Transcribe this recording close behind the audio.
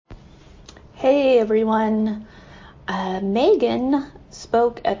Hey everyone. Meagan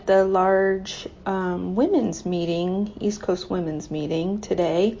spoke at the large women's meeting, East Coast women's meeting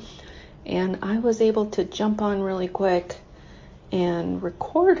today, and I was able to jump on really quick and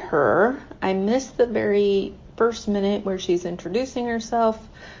record her. I missed the very first minute where she's introducing herself,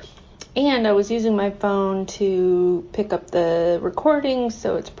 and I was using my phone to pick up the recording,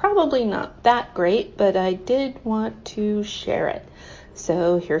 so it's probably not that great, but I did want to share it.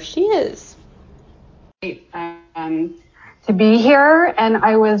 So here she is. To be here, and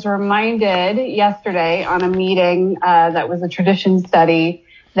I was reminded yesterday on a meeting that was a tradition study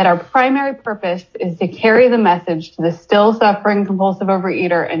that our primary purpose is to carry the message to the still suffering compulsive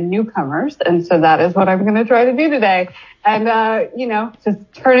overeater and newcomers, and so that is what I'm going to try to do today. And just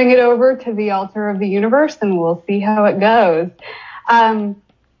turning it over to the altar of the universe, and we'll see how it goes.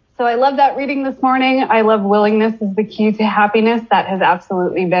 So I love that reading this morning. I love willingness is the key to happiness. That has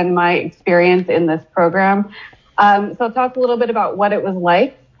absolutely been my experience in this program. So I'll talk a little bit about what it was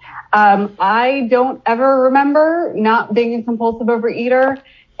like. I don't ever remember not being a compulsive overeater.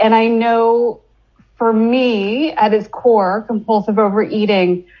 And I know for me, at its core, compulsive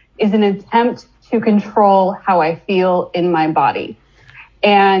overeating is an attempt to control how I feel in my body.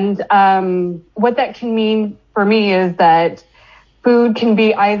 And what that can mean for me is that food can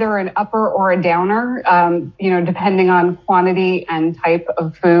be either an upper or a downer, depending on quantity and type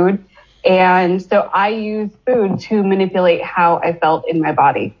of food. And so I use food to manipulate how I felt in my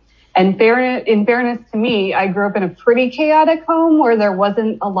body. And in fairness to me, I grew up in a pretty chaotic home where there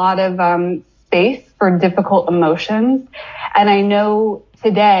wasn't a lot of space for difficult emotions. And I know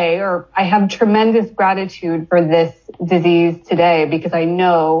today, or I have tremendous gratitude for this disease today because I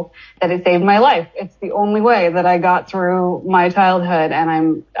know that it saved my life. It's the only way that I got through my childhood, and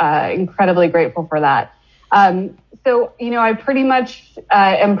I'm incredibly grateful for that. So, I pretty much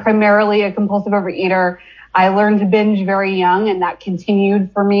am primarily a compulsive overeater. I learned to binge very young, and that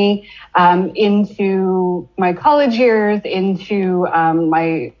continued for me into my college years, into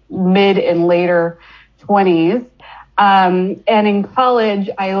my mid and later 20s. And in college,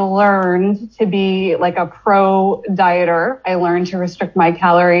 I learned to be like a pro dieter. I learned to restrict my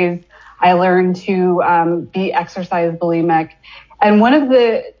calories. I learned to be exercise bulimic. And one of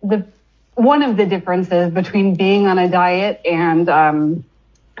the differences between being on a diet and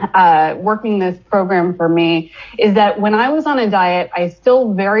working this program for me is that when I was on a diet, I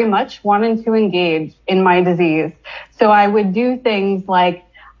still very much wanted to engage in my disease. So I would do things like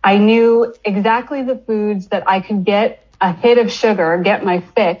I knew exactly the foods that I could get a hit of sugar, get my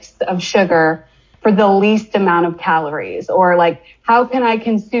fix of sugar for the least amount of calories, or like how can I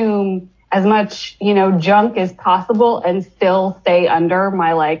consume as much, junk as possible and still stay under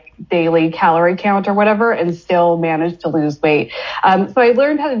my daily calorie count or whatever and still manage to lose weight. So I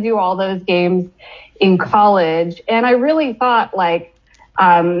learned how to do all those games in college. And I really thought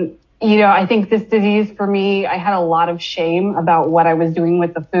I think this disease for me, I had a lot of shame about what I was doing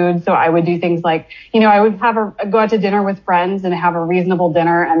with the food. So I would do things like, I would go out to dinner with friends and have a reasonable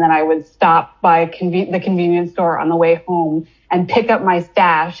dinner. And then I would stop by the convenience store on the way home and pick up my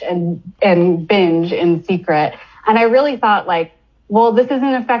stash and binge in secret. And I really thought well, this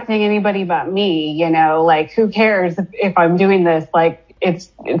isn't affecting anybody but me, who cares if I'm doing this?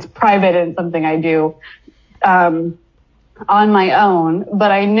 It's private and something I do, on my own.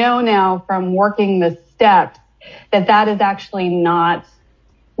 But I know now from working the steps that is actually not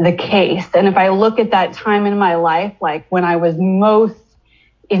the case. And if I look at that time in my life, when I was most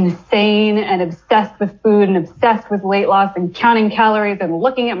insane and obsessed with food and obsessed with weight loss and counting calories and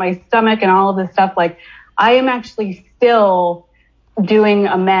looking at my stomach and all of this stuff, I am actually still doing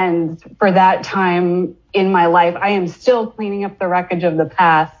amends for that time in my life. I am still cleaning up the wreckage of the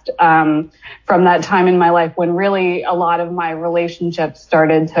past from that time in my life when really a lot of my relationships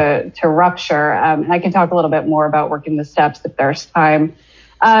started to rupture. And I can talk a little bit more about working the steps if there's time.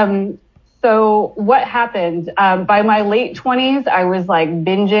 So what happened? By my late 20s, I was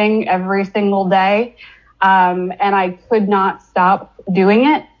binging every single day, and I could not stop doing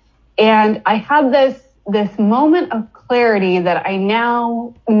it. And I had this moment of clarity that I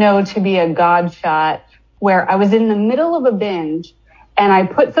now know to be a God shot, where I was in the middle of a binge and I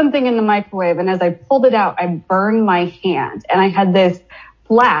put something in the microwave, and as I pulled it out, I burned my hand. And I had this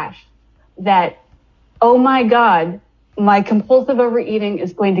flash that, oh my God, my compulsive overeating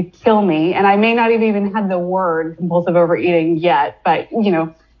is going to kill me. And I may not have even had the word compulsive overeating yet, but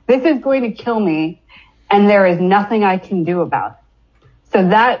this is going to kill me and there is nothing I can do about it. So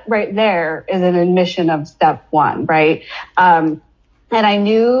that right there is an admission of step one, right? And I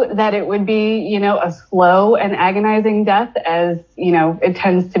knew that it would be, a slow and agonizing death, as, it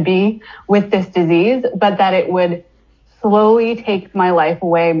tends to be with this disease, but that it would slowly take my life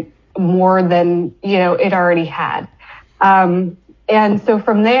away more than, it already had. And so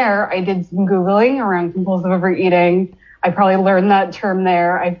from there, I did some Googling around compulsive overeating. I probably learned that term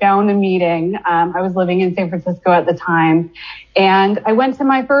there. I found a meeting. I was living in San Francisco at the time, and I went to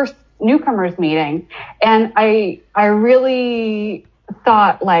my first newcomers meeting, and I really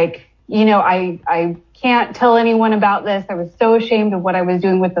thought, like, I can't tell anyone about this. I was so ashamed of what I was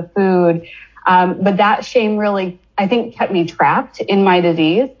doing with the food. But that shame really, I think, kept me trapped in my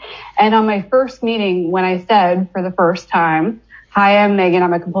disease. And on my first meeting, when I said for the first time, "Hi, I'm Meagan,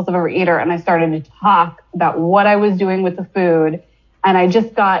 I'm a compulsive overeater," and I started to talk about what I was doing with the food, and I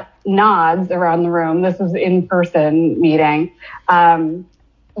just got nods around the room. This was in-person meeting.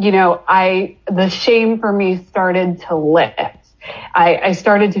 The shame for me started to lift. I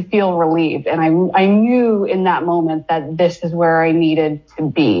started to feel relieved, and I knew in that moment that this is where I needed to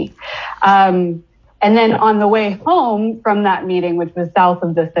be. And then on the way home from that meeting, which was south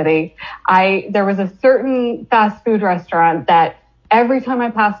of the city, there was a certain fast food restaurant that every time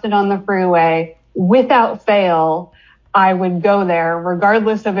I passed it on the freeway, without fail, I would go there,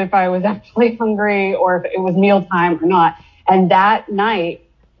 regardless of if I was actually hungry or if it was mealtime or not. And that night,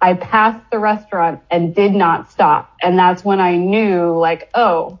 I passed the restaurant and did not stop. And that's when I knew, like,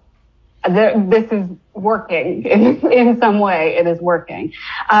 oh, this is working in some way. It is working.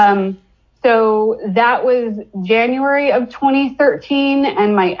 So that was January of 2013,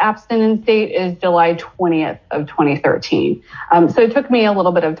 and my abstinence date is July 20th of 2013. So it took me a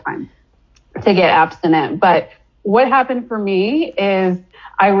little bit of time to get abstinent. But what happened for me is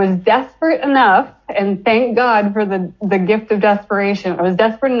I was desperate enough, and thank God for the gift of desperation. I was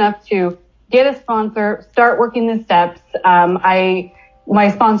desperate enough to get a sponsor, start working the steps.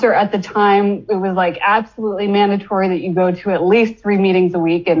 My sponsor at the time, it was like absolutely mandatory that you go to at least 3 meetings a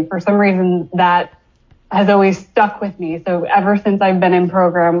week. And for some reason that has always stuck with me. So ever since I've been in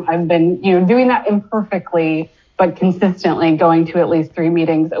program, I've been, doing that imperfectly, but consistently going to at least 3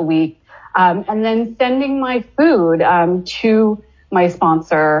 meetings a week. And then sending my food to my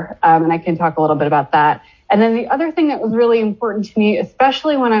sponsor. And I can talk a little bit about that. And then the other thing that was really important to me,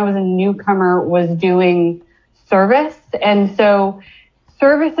 especially when I was a newcomer, was doing service. And so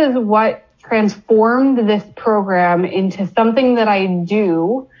service is what transformed this program into something that I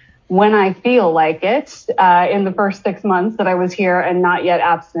do when I feel like it. In the first 6 months that I was here and not yet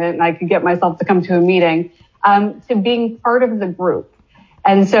abstinent, and I could get myself to come to a meeting, to being part of the group.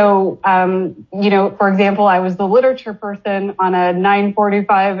 And so, for example, I was the literature person on a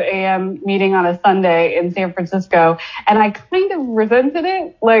 9:45 a.m. meeting on a Sunday in San Francisco, and I kind of resented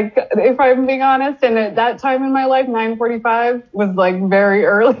it, like, if I'm being honest. And at that time in my life, 9:45 was like very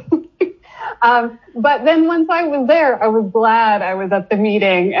early. But then once I was there, I was glad I was at the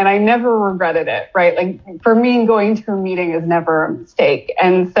meeting, and I never regretted it, right? Like, for me, going to a meeting is never a mistake.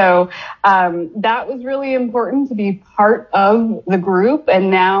 And so that was really important, to be part of the group.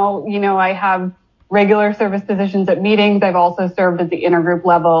 And now, I have regular service positions at meetings. I've also served at the intergroup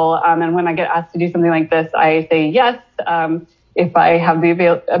level. And when I get asked to do something like this, I say yes, if I have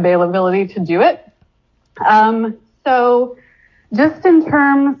the availability to do it. So just in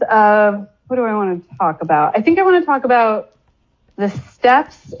terms of, what do I want to talk about? I think I want to talk about the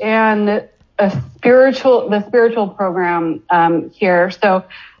steps and the spiritual program here. So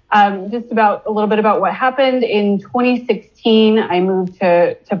just about a little bit about what happened in 2016. I moved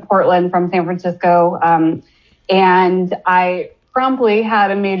to Portland from San Francisco, and I promptly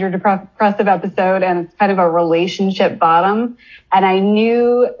had a major depressive episode, and it's kind of a relationship bottom. And I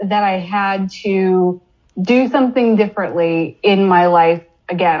knew that I had to do something differently in my life.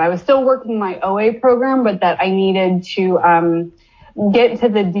 Again, I was still working my OA program, but that I needed to get to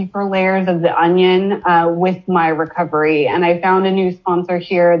the deeper layers of the onion with my recovery. And I found a new sponsor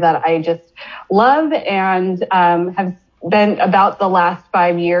here that I just love, and have spent about the last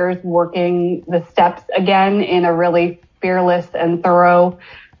 5 years working the steps again in a really fearless and thorough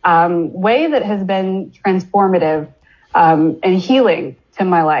way that has been transformative and healing to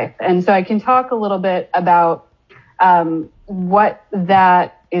my life. And so I can talk a little bit about what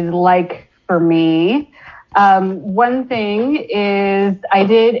that is like for me. One thing is I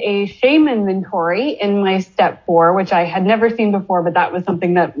did a shame inventory in my step 4, which I had never seen before, but that was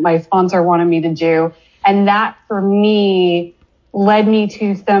something that my sponsor wanted me to do. And that for me led me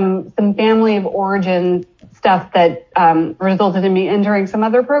to some family of origin stuff that resulted in me entering some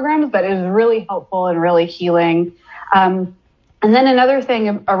other programs, but it was really helpful and really healing. And then another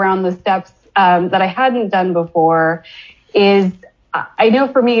thing around the steps that I hadn't done before is I know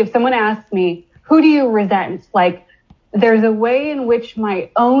for me, if someone asks me, who do you resent? Like, there's a way in which my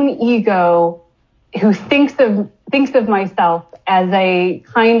own ego, who thinks of myself as a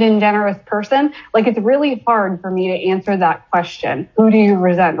kind and generous person, like, it's really hard for me to answer that question. Who do you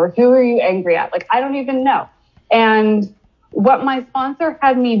resent, or who are you angry at? Like, I don't even know. And what my sponsor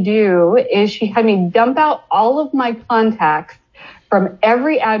had me do is she had me dump out all of my contacts from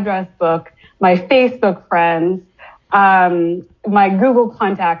every address book, my Facebook friends, my Google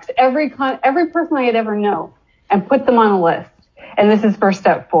contacts, every person I had ever known, and put them on a list. And this is for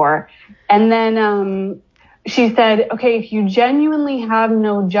step 4. And then she said, okay, if you genuinely have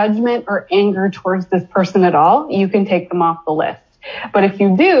no judgment or anger towards this person at all, you can take them off the list. But if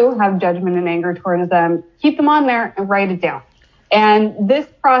you do have judgment and anger towards them, keep them on there and write it down. And this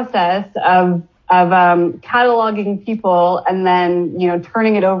process of cataloging people and then,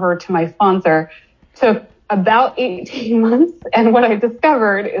 turning it over to my sponsor took about 18 months. And what I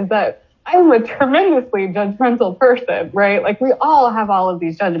discovered is that I'm a tremendously judgmental person, right? Like, we all have all of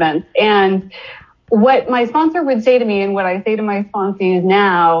these judgments. And what my sponsor would say to me, and what I say to my sponsees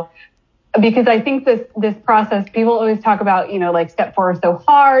now, because I think this process, people always talk about, like, step 4 is so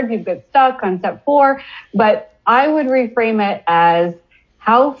hard, people get stuck on step 4, but I would reframe it as,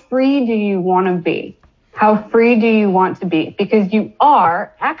 how free do you want to be? How free do you want to be? Because you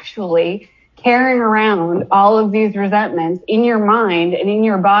are actually carrying around all of these resentments in your mind and in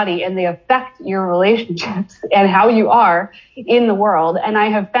your body, and they affect your relationships and how you are in the world. And I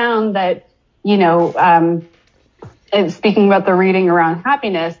have found that, and speaking about the reading around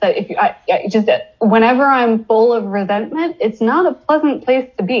happiness, that whenever I'm full of resentment, it's not a pleasant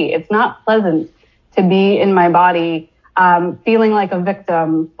place to be. It's not pleasant to be in my body, feeling like a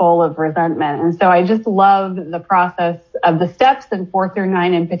victim full of resentment. And so I just love the process of the steps, and 4 through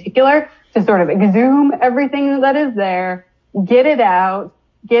 9 in particular, to sort of exhume everything that is there, get it out,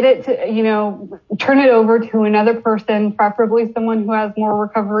 get it to, turn it over to another person, preferably someone who has more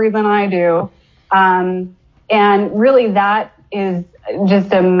recovery than I do. And really, that is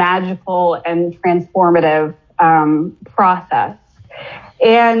just a magical and transformative process.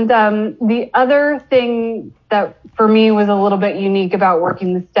 And the other thing that for me was a little bit unique about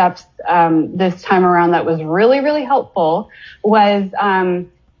working the steps this time around that was really, really helpful was,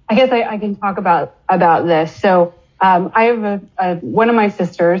 I guess I can talk about this. So I have one of my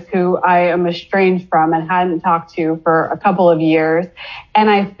sisters who I am estranged from and hadn't talked to for a couple of years. And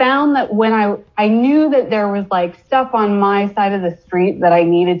I found that when I knew that there was like stuff on my side of the street that I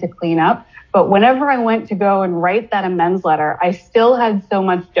needed to clean up, but whenever I went to go and write that amends letter, I still had so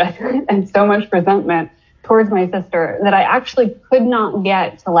much judgment and so much resentment towards my sister that I actually could not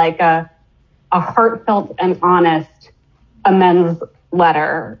get to like a heartfelt and honest amends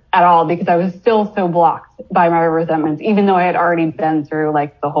letter at all, because I was still so blocked by my resentments, even though I had already been through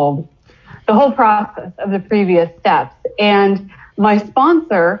like the whole process of the previous steps. And my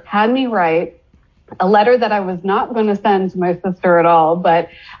sponsor had me write a letter that I was not going to send to my sister at all, but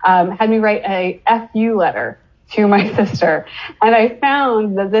had me write a FU letter to my sister. And I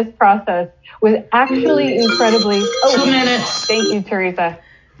found that this process was actually incredibly... 2 minutes. Thank you, Teresa.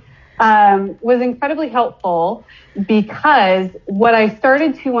 Was incredibly helpful, because what I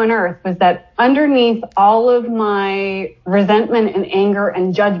started to unearth was that underneath all of my resentment and anger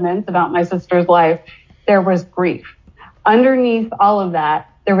and judgments about my sister's life, there was grief. Underneath all of that,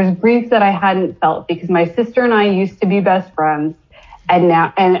 there was grief that I hadn't felt, because my sister and I used to be best friends, and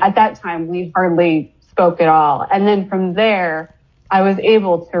at that time we hardly spoke at all. And then from there, I was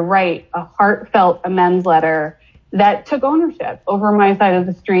able to write a heartfelt amends letter that took ownership over my side of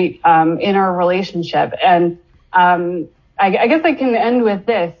the street in our relationship. And I guess I can end with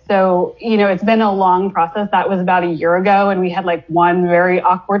this. So, it's been a long process. That was about a year ago, and we had like one very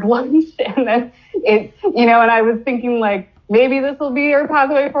awkward lunch, and then and I was thinking like, maybe this will be our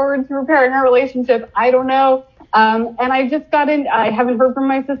pathway forward to repairing our relationship. I don't know. And I just I haven't heard from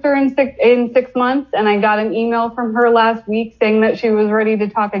my sister in 6 months, and I got an email from her last week saying that she was ready to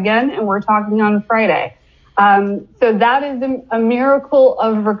talk again, and we're talking on Friday. So that is a miracle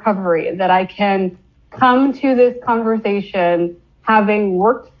of recovery, that I can come to this conversation having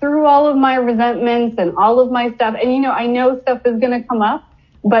worked through all of my resentments and all of my stuff. And, I know stuff is going to come up,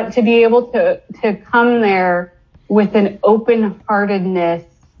 but to be able to come there with an open-heartedness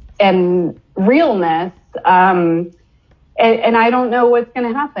and realness, and I don't know what's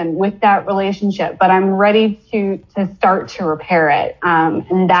going to happen with that relationship, but I'm ready to start to repair it.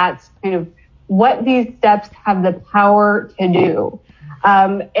 And that's kind of what these steps have the power to do.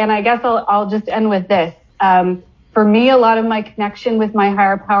 And I guess I'll just end with this. For me, a lot of my connection with my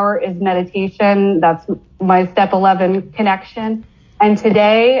higher power is meditation. That's my step 11 connection. And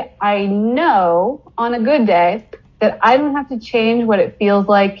today I know on a good day that I don't have to change what it feels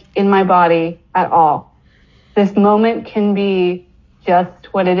like in my body at all. This moment can be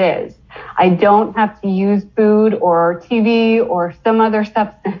just what it is. I don't have to use food or TV or some other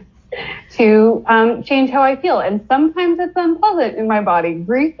substance to change how I feel. And sometimes it's unpleasant in my body.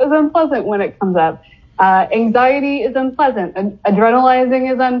 Grief is unpleasant when it comes up. Anxiety is unpleasant.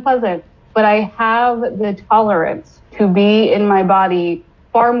 Adrenalizing is unpleasant. But I have the tolerance to be in my body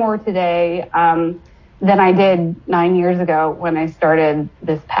far more today than I did 9 years ago when I started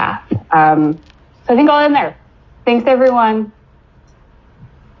this path. So I think I'll end there. Thanks, everyone.